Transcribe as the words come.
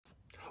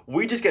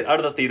we just get out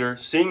of the theater,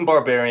 seeing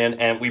Barbarian,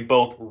 and we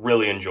both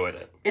really enjoyed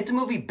it. It's a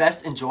movie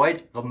best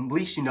enjoyed the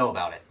least you know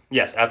about it.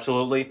 Yes,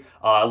 absolutely.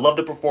 I love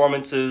the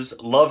performances,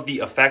 love the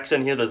effects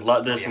in here.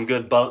 There's some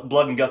good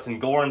blood and guts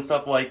and gore and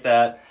stuff like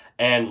that,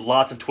 and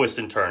lots of twists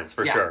and turns,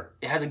 for sure.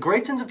 It has a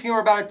great sense of humor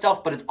about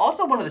itself, but it's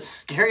also one of the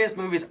scariest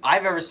movies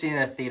I've ever seen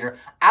in a theater.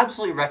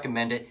 Absolutely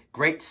recommend it.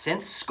 Great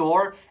synth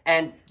score,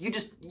 and you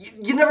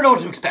never know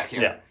what to expect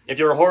here. Yeah. If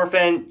you're a horror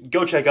fan,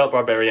 go check out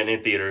Barbarian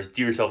in theaters.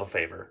 Do yourself a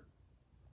favor.